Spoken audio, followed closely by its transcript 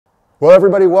Well,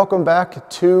 everybody, welcome back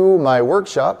to my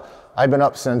workshop. I've been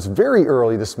up since very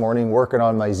early this morning working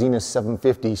on my Zenith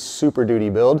 750 Super Duty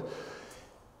build.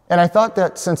 And I thought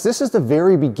that since this is the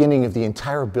very beginning of the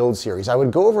entire build series, I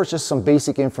would go over just some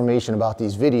basic information about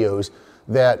these videos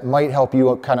that might help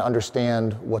you kind of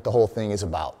understand what the whole thing is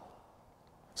about.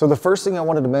 So the first thing I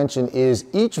wanted to mention is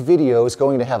each video is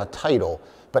going to have a title,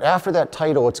 but after that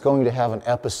title, it's going to have an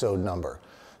episode number.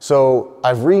 So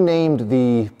I've renamed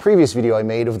the previous video I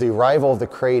made of the arrival of the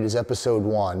crate as episode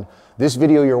 1. This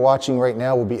video you're watching right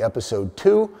now will be episode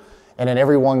 2, and then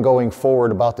every one going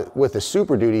forward with the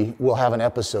Super Duty will have an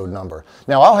episode number.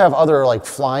 Now I'll have other like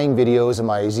flying videos in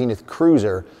my Zenith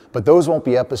Cruiser, but those won't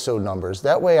be episode numbers.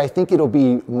 That way I think it'll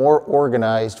be more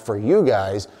organized for you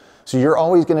guys, so you're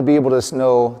always going to be able to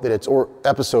know that it's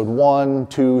episode 1,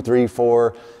 2, 3,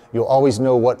 4. You'll always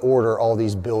know what order all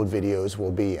these build videos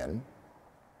will be in.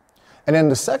 And then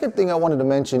the second thing I wanted to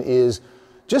mention is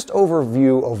just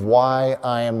overview of why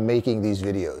I am making these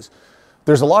videos.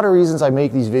 There's a lot of reasons I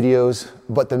make these videos,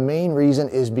 but the main reason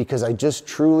is because I just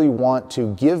truly want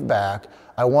to give back.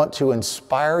 I want to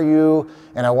inspire you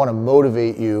and I want to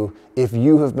motivate you if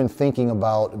you have been thinking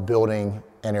about building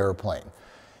an airplane.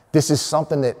 This is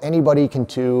something that anybody can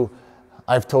do.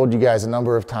 I've told you guys a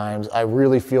number of times, I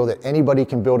really feel that anybody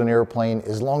can build an airplane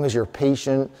as long as you're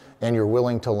patient and you're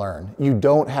willing to learn. You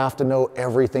don't have to know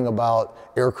everything about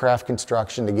aircraft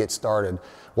construction to get started.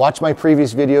 Watch my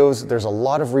previous videos. There's a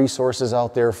lot of resources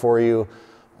out there for you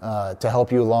to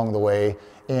help you along the way.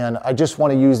 And I just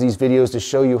want to use these videos to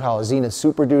show you how a Zenith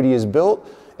Super Duty is built.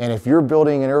 And if you're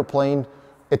building an airplane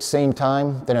at the same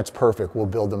time, then it's perfect. We'll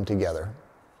build them together.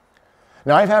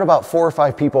 Now, I've had about 4 or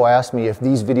 5 people ask me if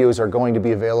these videos are going to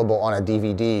be available on a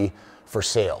DVD for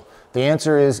sale. The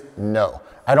answer is no.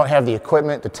 I don't have the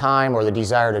equipment, the time, or the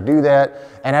desire to do that,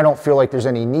 and I don't feel like there's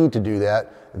any need to do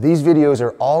that. These videos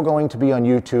are all going to be on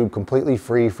YouTube completely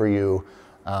free for you,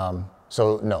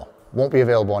 so no, won't be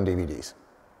available on DVDs.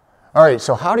 All right,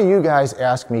 so how do you guys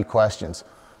ask me questions?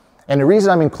 And the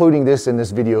reason I'm including this in this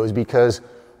video is because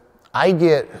I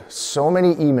get so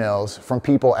many emails from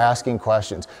people asking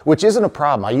questions, which isn't a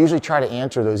problem. I usually try to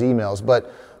answer those emails,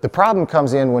 but the problem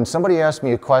comes in when somebody asks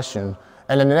me a question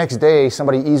and then the next day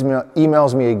somebody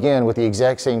emails me again with the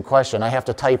exact same question. I have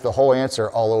to type the whole answer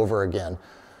all over again.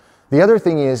 The other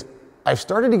thing is I've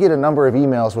started to get a number of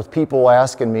emails with people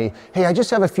asking me, hey, I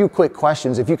just have a few quick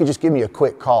questions. If you could just give me a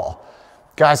quick call.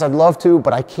 Guys, I'd love to,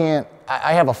 but I can't.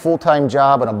 I have a full-time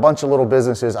job and a bunch of little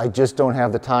businesses. I just don't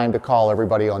have the time to call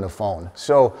everybody on the phone.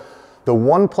 So the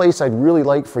one place I'd really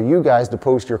like for you guys to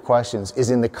post your questions is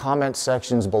in the comment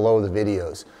sections below the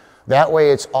videos. That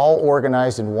way it's all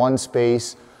organized in one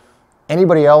space.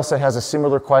 Anybody else that has a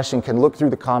similar question can look through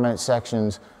the comment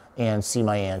sections and see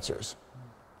my answers.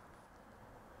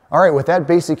 All right, with that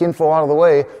basic info out of the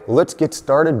way, let's get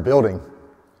started building.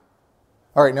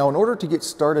 All right, now in order to get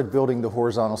started building the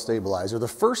horizontal stabilizer, the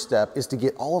first step is to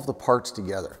get all of the parts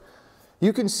together.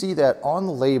 You can see that on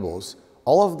the labels,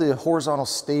 all of the horizontal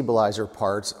stabilizer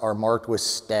parts are marked with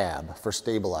stab for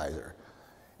stabilizer.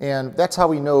 And that's how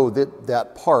we know that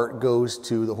that part goes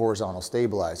to the horizontal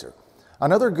stabilizer.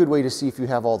 Another good way to see if you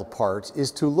have all the parts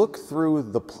is to look through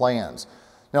the plans.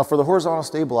 Now for the horizontal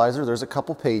stabilizer, there's a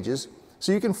couple pages,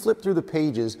 so you can flip through the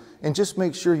pages and just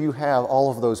make sure you have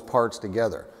all of those parts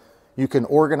together. You can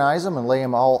organize them and lay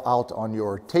them all out on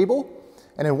your table.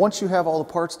 And then once you have all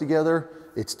the parts together,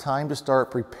 it's time to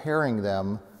start preparing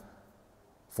them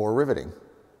for riveting.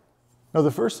 Now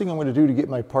the first thing I'm going to do to get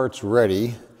my parts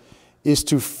ready is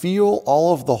to feel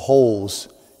all of the holes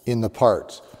in the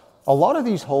parts. A lot of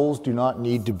these holes do not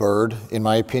need to burr, in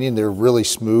my opinion. They're really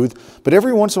smooth, but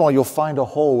every once in a while you'll find a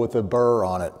hole with a burr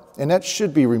on it, and that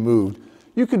should be removed.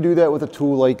 You can do that with a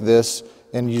tool like this,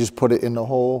 and you just put it in the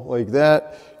hole like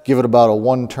that. Give it about a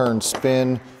 1-turn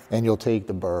spin and you'll take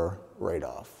the burr right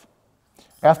off.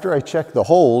 After I check the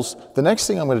holes, the next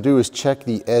thing I'm going to do is check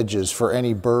the edges for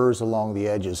any burrs along the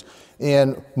edges.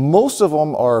 And most of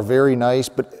them are very nice,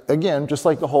 but again, just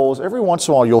like the holes, every once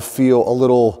in a while you'll feel a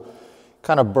little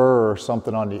kind of burr or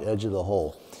something on the edge of the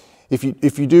hole. If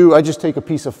you do, I just take a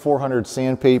piece of 400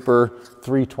 sandpaper,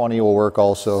 320 will work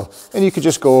also, and you could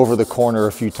just go over the corner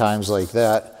a few times like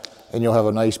that, and you'll have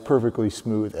a nice, perfectly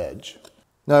smooth edge.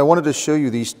 Now I wanted to show you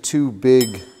these 2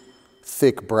 big,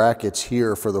 thick brackets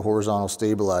here for the horizontal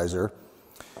stabilizer.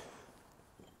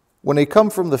 When they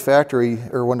come from the factory,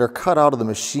 or when they're cut out of the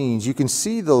machines, you can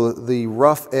see the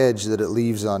rough edge that it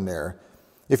leaves on there.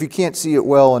 If you can't see it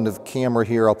well in the camera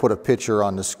here, I'll put a picture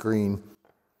on the screen.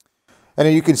 And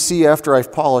then you can see after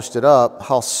I've polished it up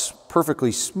how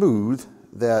perfectly smooth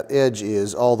that edge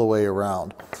is all the way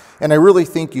around. And I really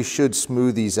think you should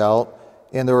smooth these out,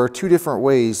 and there are two different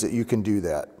ways that you can do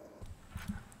that.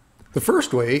 The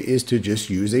first way is to just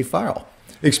use a file,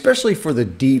 especially for the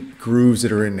deep grooves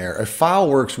that are in there. A file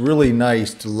works really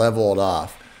nice to level it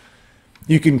off.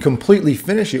 You can completely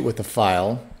finish it with a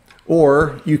file,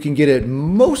 or you can get it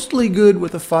mostly good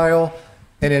with a file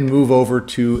and then move over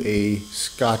to a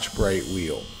Scotch-Brite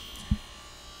wheel.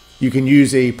 You can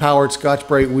use a powered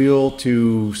Scotch-Brite wheel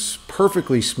to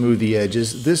perfectly smooth the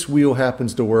edges. This wheel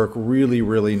happens to work really,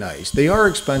 really nice. They are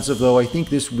expensive though. I think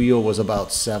this wheel was about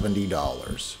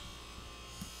 $70.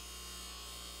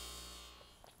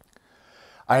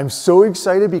 I am so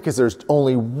excited because there's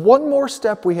only one more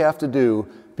step we have to do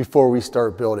before we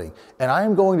start building. And I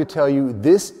am going to tell you,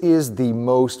 this is the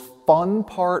most fun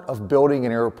part of building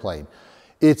an airplane.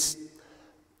 It's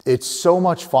so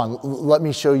much fun. Let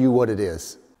me show you what it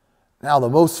is. Now, the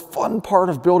most fun part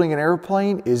of building an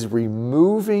airplane is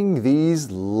removing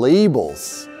these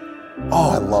labels.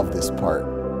 Oh, I love this part.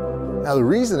 Now, the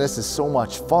reason this is so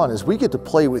much fun is we get to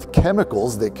play with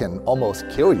chemicals that can almost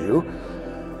kill you.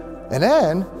 And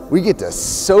then we get to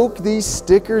soak these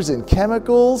stickers in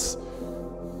chemicals.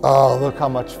 Oh, look how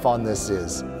much fun this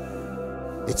is.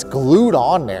 It's glued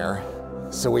on there,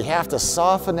 so we have to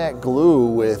soften that glue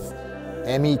with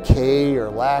MEK or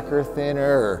lacquer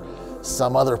thinner or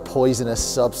some other poisonous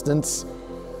substance.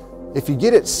 If you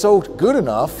get it soaked good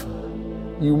enough,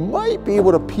 you might be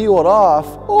able to peel it off.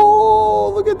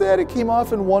 Oh, look at that, it came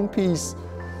off in one piece.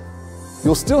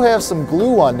 You'll still have some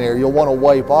glue on there you'll want to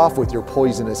wipe off with your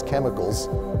poisonous chemicals.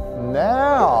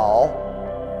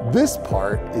 Now, this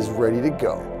part is ready to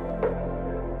go.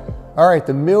 All right,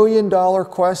 the million-dollar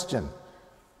question.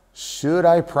 Should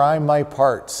I prime my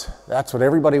parts? That's what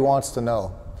everybody wants to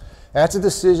know. That's a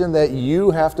decision that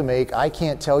you have to make. I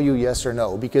can't tell you yes or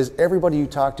no because everybody you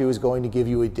talk to is going to give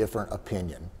you a different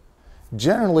opinion.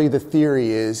 Generally, the theory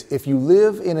is if you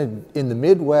live in the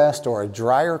Midwest or a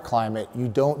drier climate, you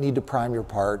don't need to prime your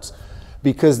parts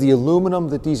because the aluminum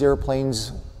that these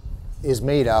airplanes is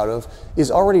made out of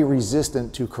is already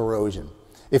resistant to corrosion.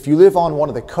 If you live on one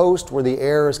of the coasts where the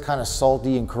air is kind of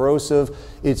salty and corrosive,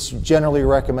 it's generally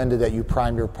recommended that you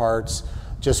prime your parts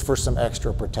just for some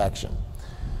extra protection.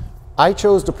 I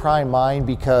chose to prime mine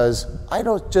because I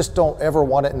just don't ever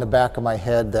want it in the back of my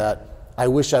head that I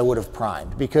wish I would have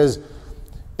primed, because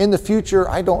in the future,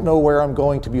 I don't know where I'm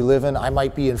going to be living. I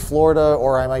might be in Florida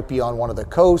or I might be on one of the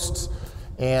coasts.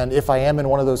 And if I am in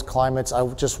one of those climates, I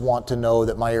just want to know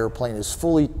that my airplane is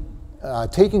fully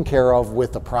taken care of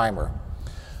with a primer.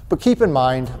 But keep in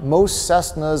mind, most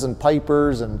Cessnas and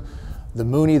Pipers and the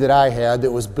Mooney that I had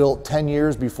that was built 10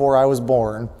 years before I was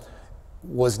born,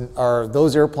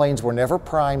 those airplanes were never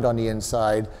primed on the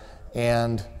inside,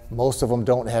 and most of them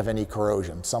don't have any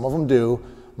corrosion. Some of them do.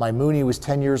 My Mooney was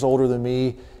 10 years older than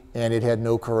me, and it had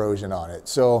no corrosion on it.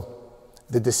 So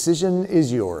the decision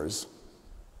is yours.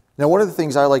 Now, one of the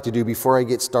things I like to do before I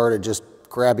get started just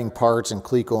grabbing parts and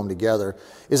Cleco them together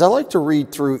is I like to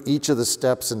read through each of the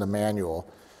steps in the manual.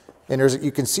 And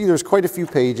you can see there's quite a few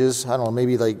pages. I don't know,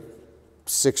 maybe like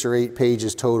 6 or 8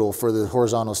 pages total for the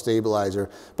horizontal stabilizer.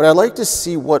 But I like to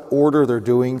see what order they're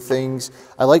doing things.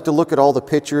 I like to look at all the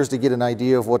pictures to get an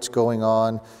idea of what's going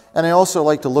on. And I also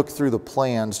like to look through the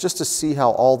plans just to see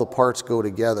how all the parts go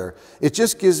together. It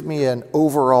just gives me an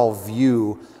overall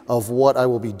view of what I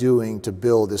will be doing to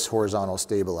build this horizontal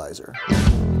stabilizer.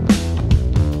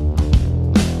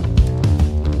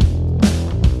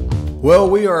 Well,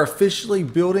 we are officially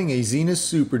building a Zenith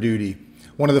Super Duty.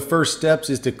 One of the first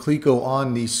steps is to Cleco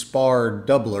on the spar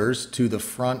doublers to the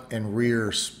front and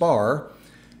rear spar,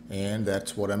 and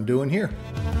that's what I'm doing here.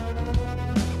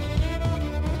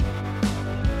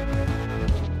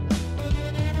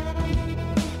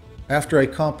 After I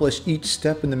accomplish each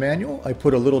step in the manual, I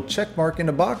put a little check mark in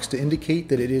the box to indicate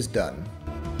that it is done.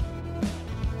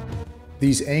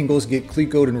 These angles get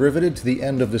Clecoed and riveted to the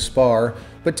end of the spar,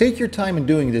 but take your time in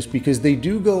doing this because they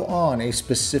do go on a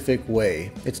specific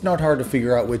way. It's not hard to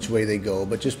figure out which way they go,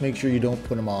 but just make sure you don't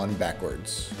put them on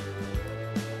backwards.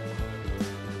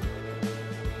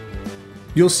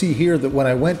 You'll see here that when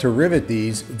I went to rivet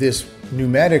these, this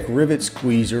pneumatic rivet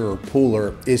squeezer or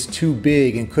puller is too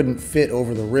big and couldn't fit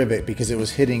over the rivet because it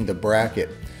was hitting the bracket.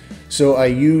 So I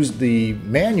used the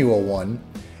manual one,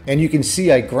 and you can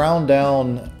see I ground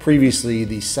down previously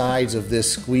the sides of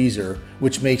this squeezer,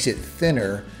 which makes it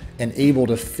thinner and able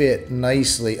to fit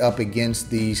nicely up against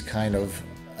these kind of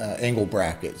angle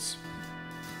brackets.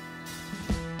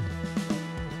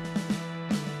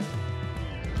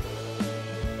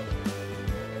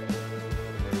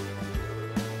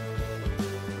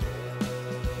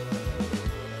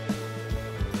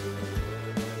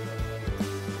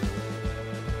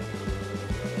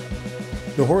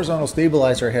 The horizontal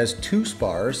stabilizer has two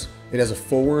spars. It has a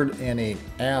forward and an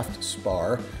aft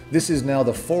spar. This is now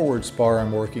the forward spar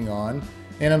I'm working on,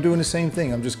 and I'm doing the same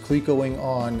thing. I'm just clecoing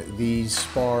on these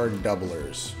spar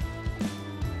doublers.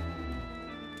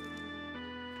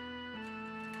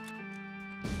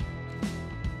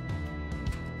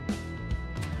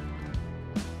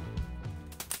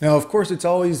 Now, of course, it's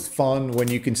always fun when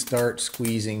you can start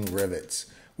squeezing rivets.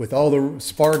 With all the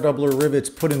spar doubler rivets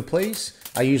put in place,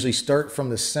 I usually start from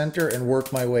the center and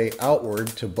work my way outward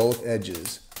to both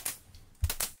edges.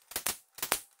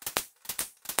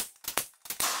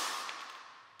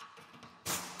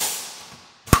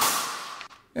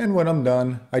 And when I'm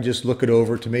done, I just look it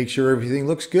over to make sure everything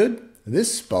looks good.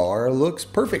 This spar looks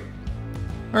perfect.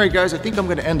 All right, guys, I think I'm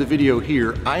gonna end the video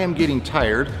here. I am getting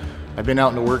tired. I've been out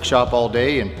in the workshop all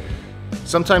day, and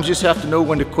sometimes you just have to know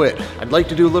when to quit. I'd like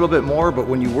to do a little bit more, but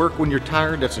when you work when you're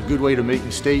tired, that's a good way to make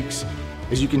mistakes.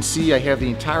 As you can see, I have the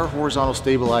entire horizontal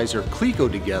stabilizer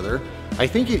clecoed together. I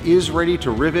think it is ready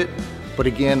to rivet, but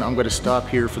again, I'm gonna stop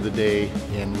here for the day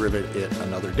and rivet it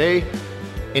another day.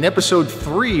 In episode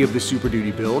 3 of the Super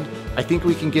Duty build, I think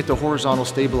we can get the horizontal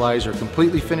stabilizer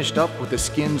completely finished up with the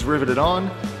skins riveted on,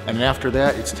 and after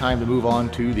that, it's time to move on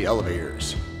to the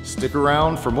elevators. Stick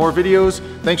around for more videos.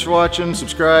 Thanks for watching,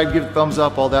 subscribe, give a thumbs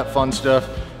up, all that fun stuff,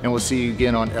 and we'll see you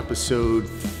again on episode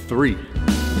 3.